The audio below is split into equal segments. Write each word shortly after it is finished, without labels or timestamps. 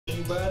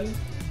everybody,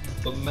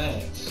 but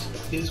Max,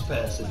 his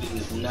passive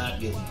is not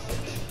getting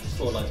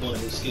for like one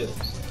of his skills.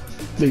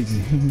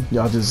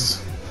 Y'all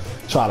just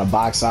try to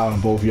box out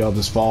and both y'all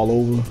just fall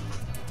over.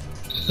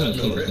 I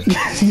know, right? You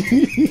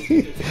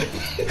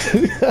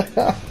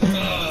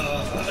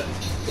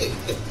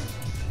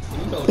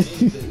know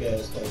these big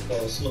ass don't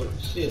fall slow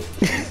as shit.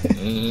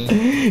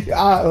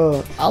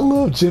 I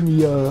love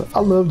Jimmy. I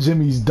love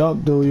Jimmy's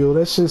dunk though, yo.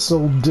 That shit's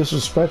so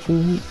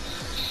disrespectful.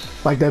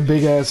 Like that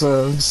big ass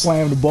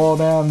slam the ball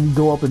down and you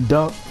go up and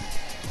dunk.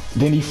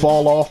 Then he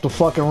fall off the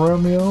fucking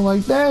rim, yo.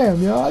 Like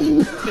damn, yo. How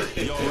you?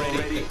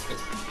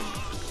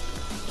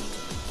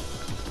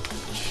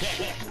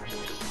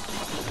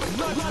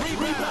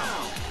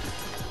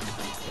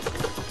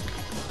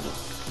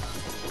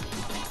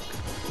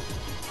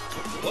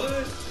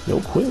 What?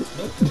 Yo, quit.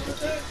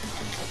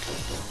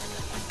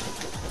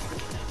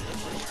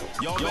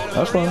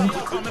 That's fine.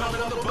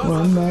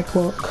 Run that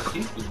clock.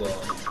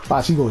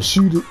 Ah, she gonna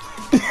shoot it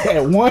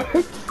at one.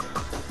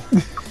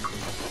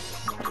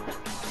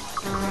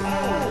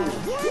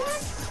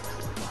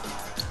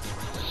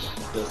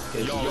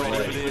 Y'all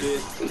ready for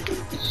this?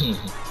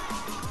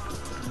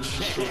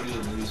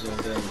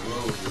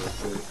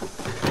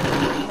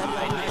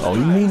 Oh,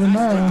 you moving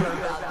now?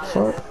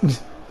 Fuck.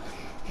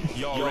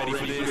 Y'all ready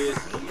for this?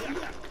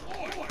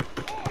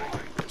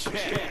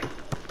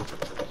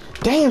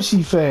 Damn,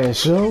 she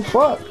fast, yo.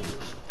 Fuck.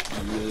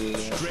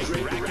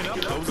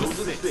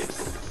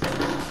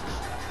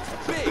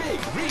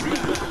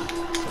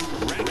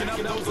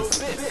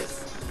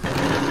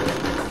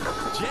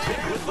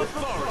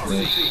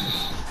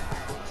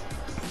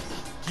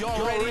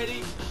 Y'all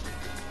ready?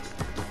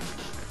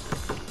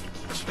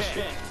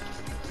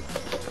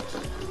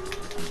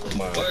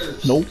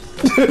 Nope.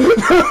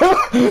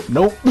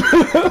 Nope.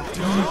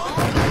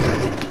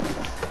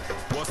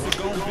 What's it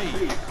gonna be?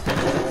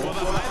 For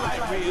the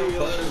highlight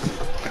reel.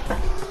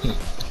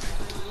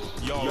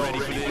 Y'all ready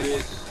for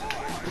this?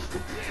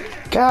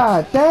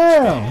 God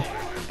damn.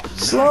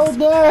 Slow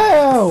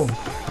down.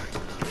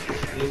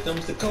 Here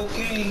comes the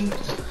cocaine.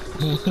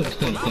 What the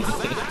fuck?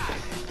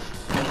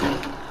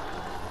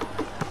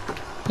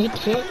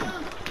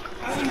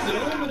 How you get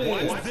over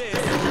there? Watch this.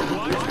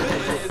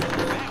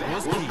 That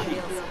was key.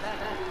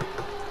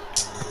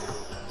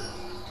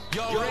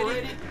 Y'all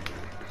ready?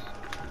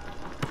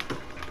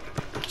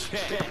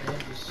 Check.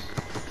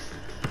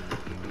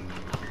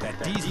 That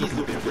D's looking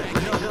a bit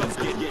ragged. Let's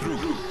get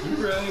through. You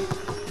right.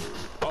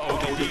 Uh-oh,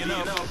 they digging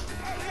up.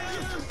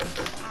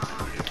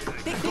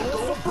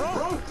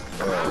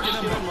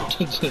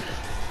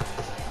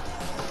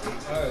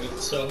 Alright,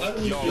 so how do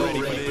we feel ready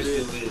for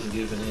this? And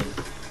giving in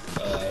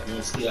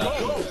once the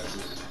option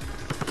passes?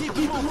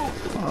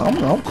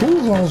 I'm cool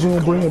as long as we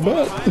don't bring it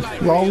back.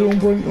 As long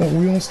as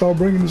we don't start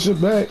bringing the shit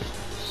back.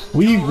 I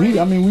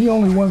mean, we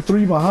only won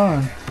 3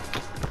 behind.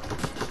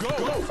 Go!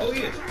 Oh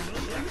yeah.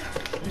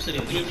 I'm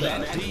sitting here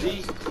playing that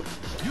D.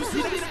 You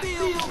see that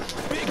steal?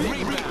 Big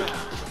rebound.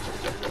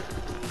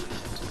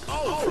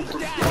 Oh,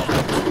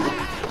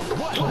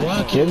 Why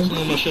I kidding?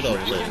 can't my shit off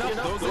there?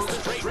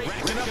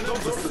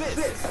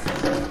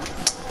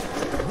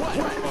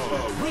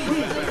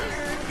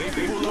 They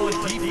full on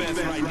defense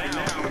right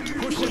now.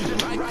 Pushing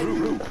right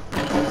through.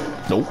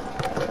 Nope.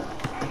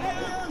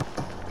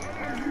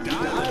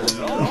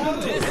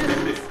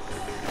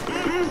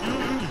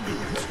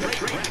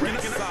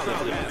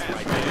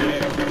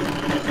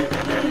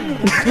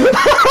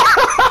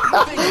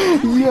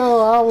 Yo,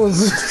 I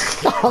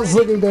was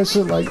looking at that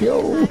shit like,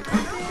 yo,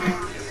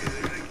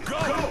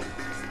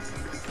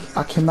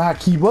 I cannot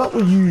keep up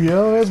with you,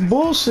 yo. That's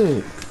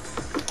bullshit.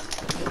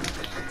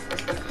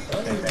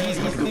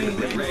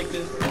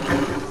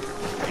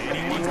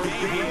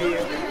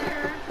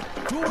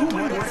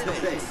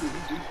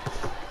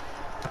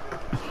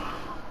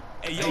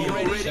 Hey, yo,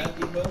 ready?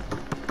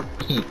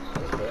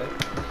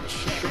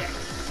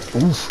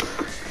 Oof.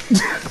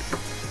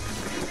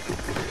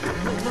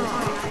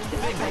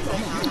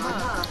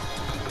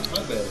 My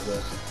bad, bro.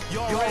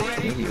 Y'all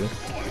ready? Thank you.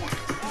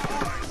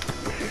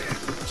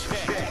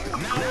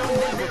 Now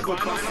we're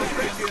final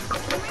second.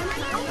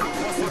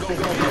 What's it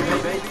gonna be,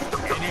 baby?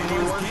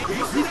 Anyone's game?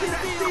 You see this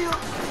steal?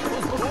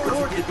 Those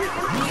boards get hit.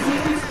 You see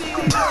this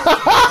steal?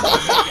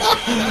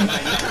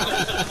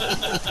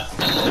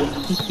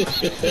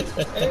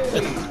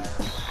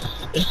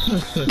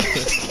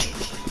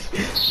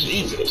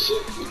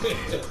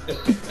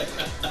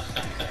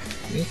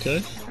 Okay.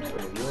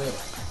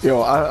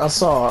 Yo, I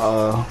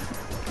saw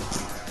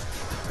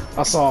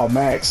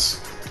Max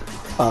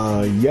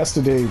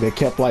yesterday that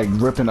kept like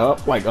ripping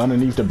up like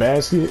underneath the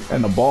basket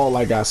and the ball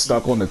like got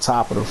stuck on the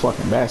top of the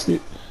fucking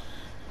basket.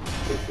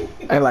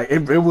 And like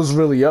it was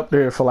really up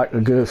there for like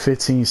a good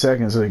 15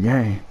 seconds of the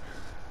game.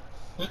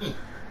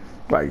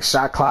 Like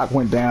shot clock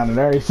went down and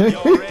everything.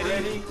 Y'all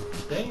ready?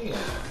 Damn.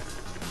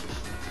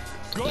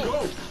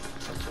 Go!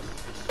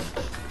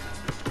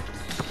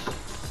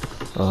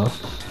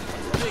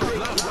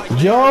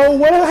 Yo,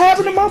 what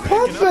happened to my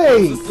pump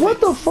fake? What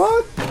the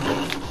fuck?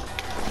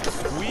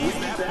 Squeeze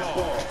that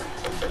ball.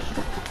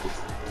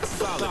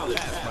 Solid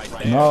pass right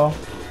there. No.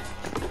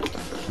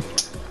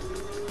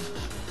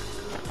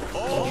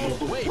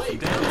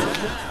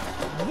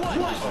 Is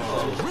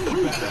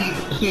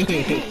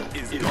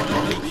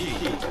gonna be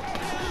key.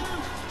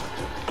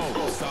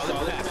 Oh, solid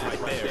pass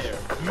right there.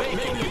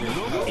 Making it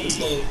look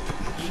easy.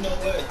 You know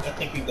what? I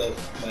think we both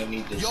might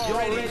need this. Y'all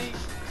ready?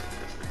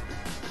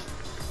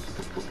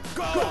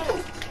 Go!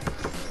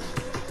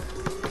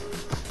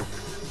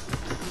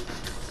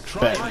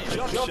 Try my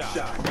jump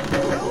shot.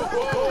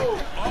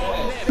 Oh,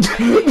 man.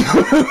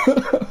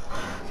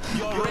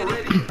 Y'all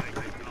ready?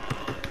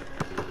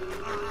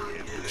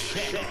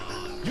 Check.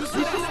 You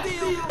see that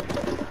steal?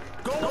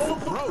 Go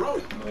for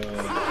broke.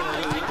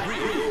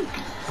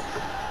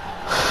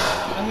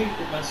 I hate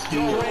that my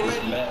steal is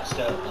maxed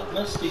out.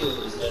 My steal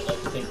is at, like,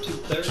 I think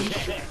 230.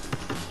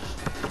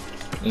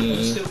 I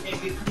still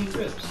can't get 3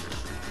 rips.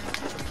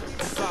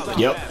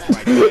 Yep.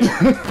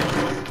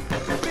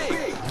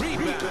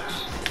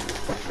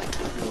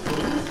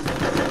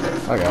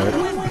 I got it.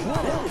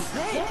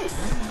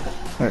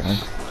 Okay.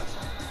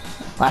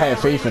 I had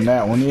faith in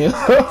that one, yeah.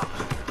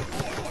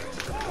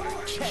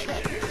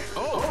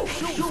 Oh,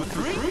 shoot for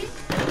 3?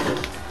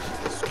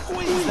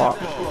 Squeeze Fuck.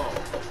 that ball.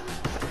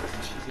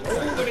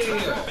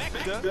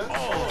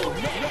 Oh,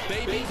 yeah,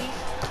 baby.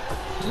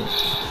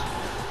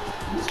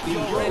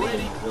 Y'all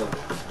ready?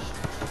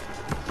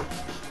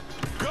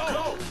 Go!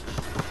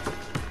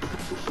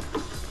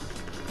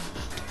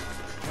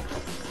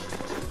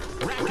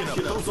 Racking up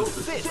those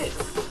assists.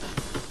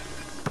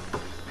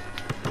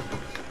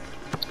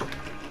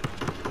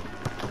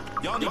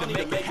 Y'all need to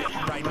make it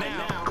happen right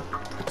now.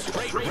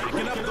 Straight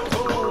racking up those.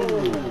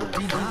 Oh,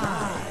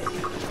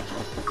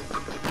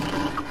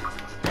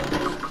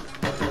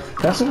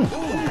 That's it.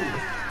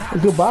 A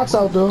good box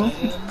out though.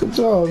 Good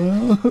job,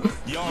 man.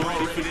 y'all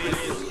ready for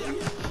this?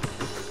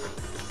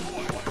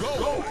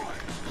 Go!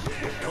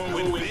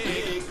 Going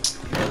big.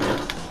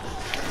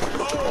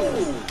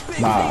 Oh,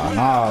 big.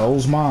 Nah,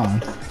 those mine.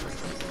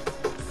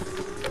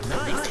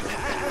 Nice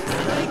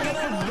pass. Making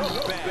them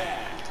look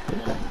bad.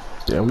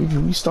 Yeah,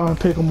 we starting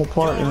to pick them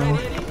apart, you know.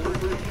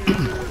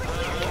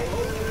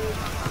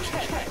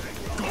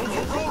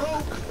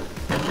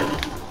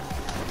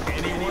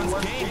 Anyone's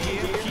game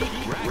here.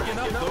 Keep racking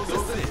up those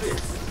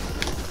assists.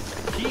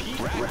 Keep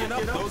racking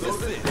up those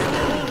assists.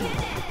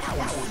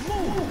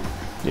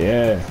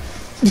 Yeah.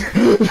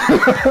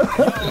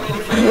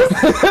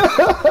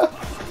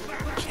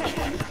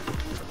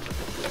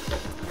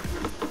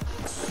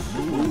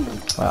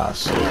 Ah,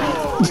 shit.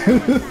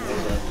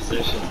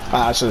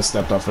 I should have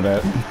stepped up for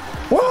that.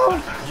 Whoa!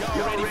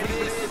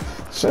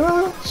 Shut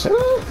up! Shut up!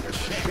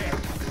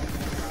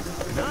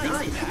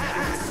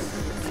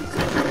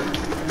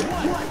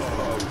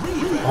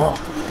 Oh.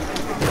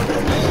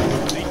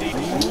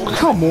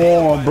 Come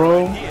on,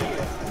 bro.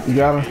 You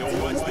got her?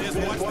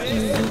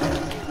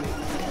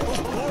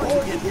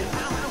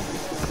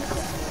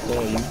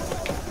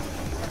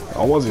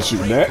 I wasn't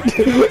shooting that.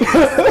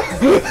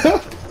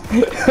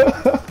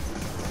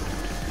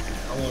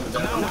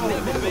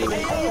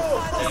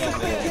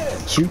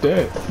 Shoot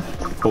that.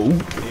 Oh.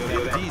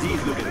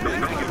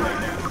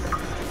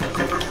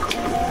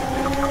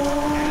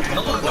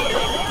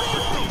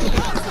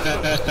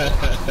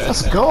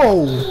 Let's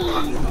go.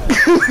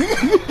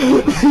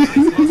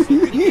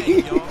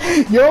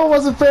 Yo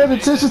wasn't paying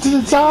attention to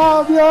the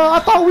time, yo. I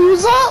thought we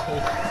was up.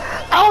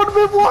 I would have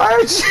been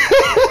worse.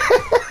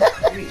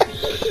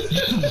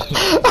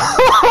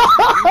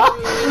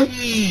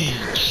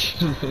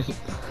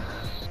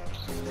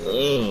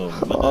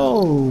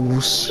 Oh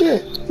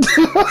shit.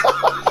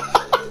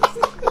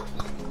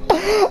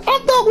 I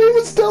thought we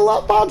were still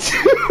up on 2.